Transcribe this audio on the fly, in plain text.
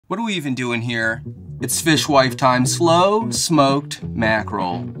What are we even doing here? It's Fishwife time. Slow smoked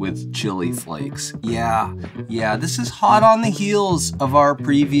mackerel with chili flakes. Yeah, this is hot on the heels of our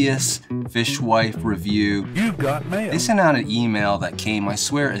previous Fishwife review. You've got mail. They sent out an email that came, I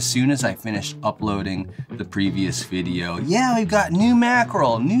swear, as soon as I finished uploading the previous video. Yeah, we've got new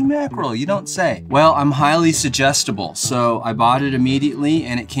mackerel, you don't say. Well, I'm highly suggestible, so I bought it immediately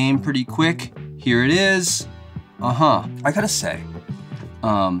and it came pretty quick. Here it is. I gotta say,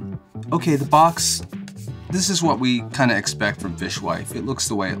 okay, the box, this is what we kind of expect from Fishwife. It looks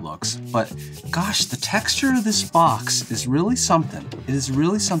the way it looks, but gosh, the texture of this box is really something. It is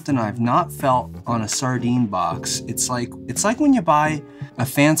really something I've not felt on a sardine box. It's like when you buy a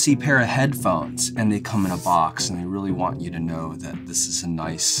fancy pair of headphones and they come in a box and they really want you to know that this is a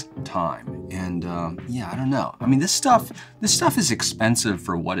nice time. And yeah, I don't know. I mean, this stuff is expensive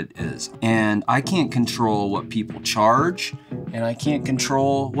for what it is. And I can't control what people charge and I can't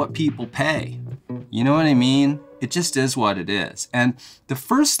control what people pay. You know what I mean? It just is what it is. And the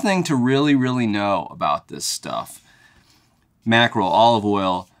first thing to really know about this stuff, mackerel, olive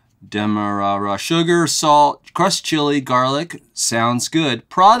oil, demerara, sugar, salt, crushed chili, garlic, sounds good.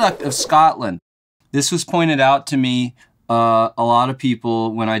 Product of Scotland. This was pointed out to me, a lot of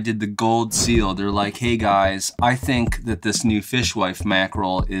people, when I did the gold seal, they're like, hey guys, I think that this new Fishwife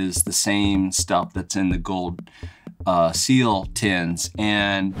mackerel is the same stuff that's in the gold seal tins.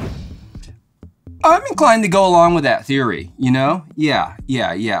 And I'm inclined to go along with that theory, you know? Yeah,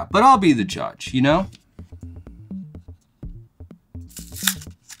 but I'll be the judge, you know?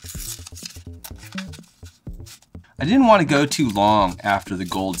 I didn't want to go too long after the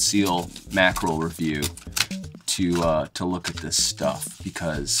gold seal mackerel review to look at this stuff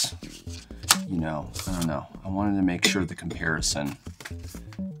because, you know, I don't know. I wanted to make sure the comparison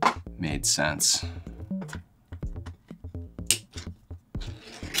made sense.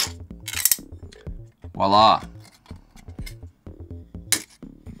 Voila.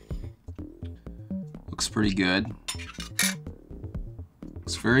 Looks pretty good.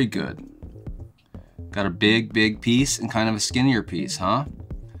 Looks very good. Got a big piece and kind of a skinnier piece, huh?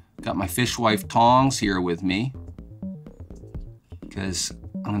 Got my Fishwife tongs here with me because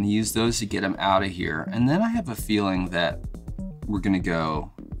I'm gonna use those to get them out of here. And then I have a feeling that we're gonna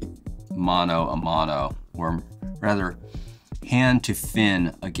go mano a mano, or rather hand to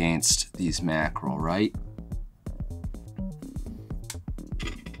fin against these mackerel, right?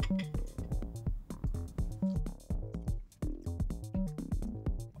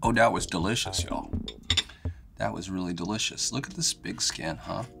 Oh, that was delicious, y'all. That was really delicious. Look at this big skin,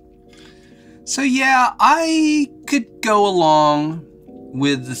 huh? So yeah, I could go along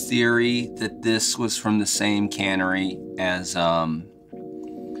with the theory that this was from the same cannery as the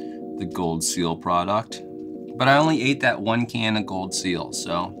gold seal product. But I only ate that one can of gold seal,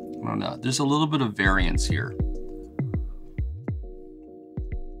 so I don't know. There's a little bit of variance here.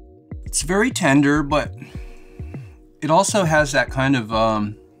 It's very tender, but it also has that kind of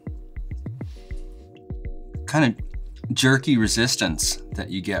jerky resistance that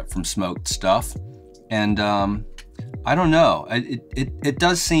you get from smoked stuff. And I don't know, it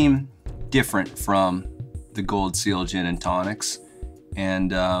does seem different from the gold seal gin and tonics.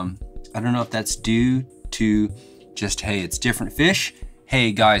 And I don't know if that's due to just, hey, it's different fish.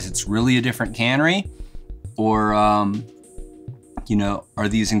 Hey guys, it's really a different cannery. Or, you know, are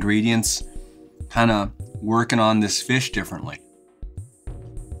these ingredients kind of working on this fish differently?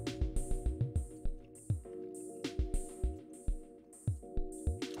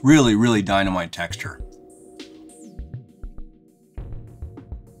 Really dynamite texture.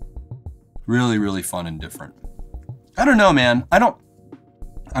 Really fun and different. I don't know, man. I don't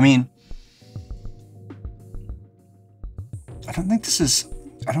think this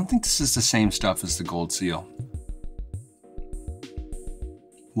is the same stuff as the gold seal.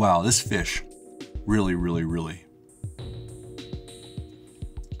 Wow, this fish, really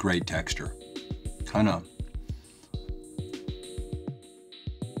great texture. Kinda.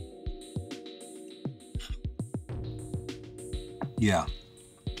 Yeah,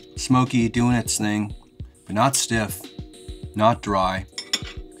 smoky, doing its thing, but not stiff, not dry.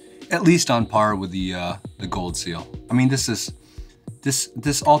 At least on par with the gold seal. I mean, this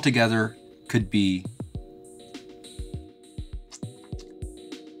altogether could be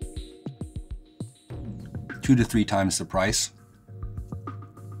two to three times the price.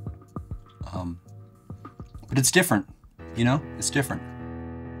 But it's different, you know, it's different.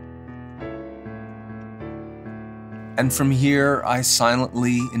 And from here, I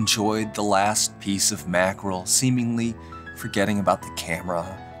silently enjoyed the last piece of mackerel, seemingly forgetting about the camera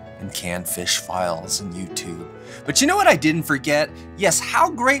and canned fish files and YouTube. But you know what I didn't forget? Yes, how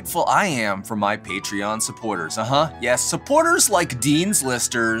grateful I am for my Patreon supporters, Yes, supporters like Dean's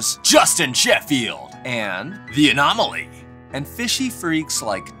Listers, Justin Sheffield, and The Anomaly. And fishy freaks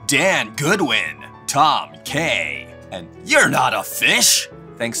like Dan Goodwin, Tom K, and You're Not a Fish.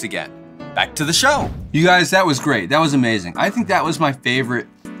 Thanks again. Back to the show. You guys, that was great. That was amazing. I think that was my favorite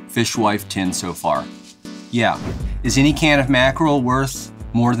Fishwife tin so far. Yeah. Is any can of mackerel worth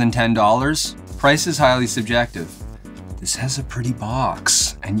more than $10? Price is highly subjective. This has a pretty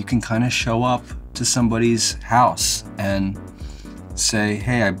box, and you can kind of show up to somebody's house and say,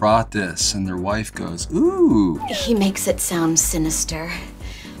 hey, I brought this, and their wife goes, ooh. He makes it sound sinister.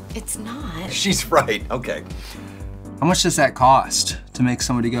 It's not. She's right, okay. How much does that cost to make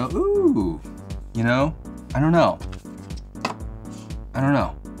somebody go, ooh? You know, I don't know. I don't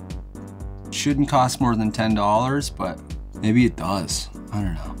know. It shouldn't cost more than $10, but maybe it does. I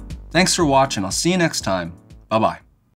don't know. Thanks for watching. I'll see you next time. Bye-bye.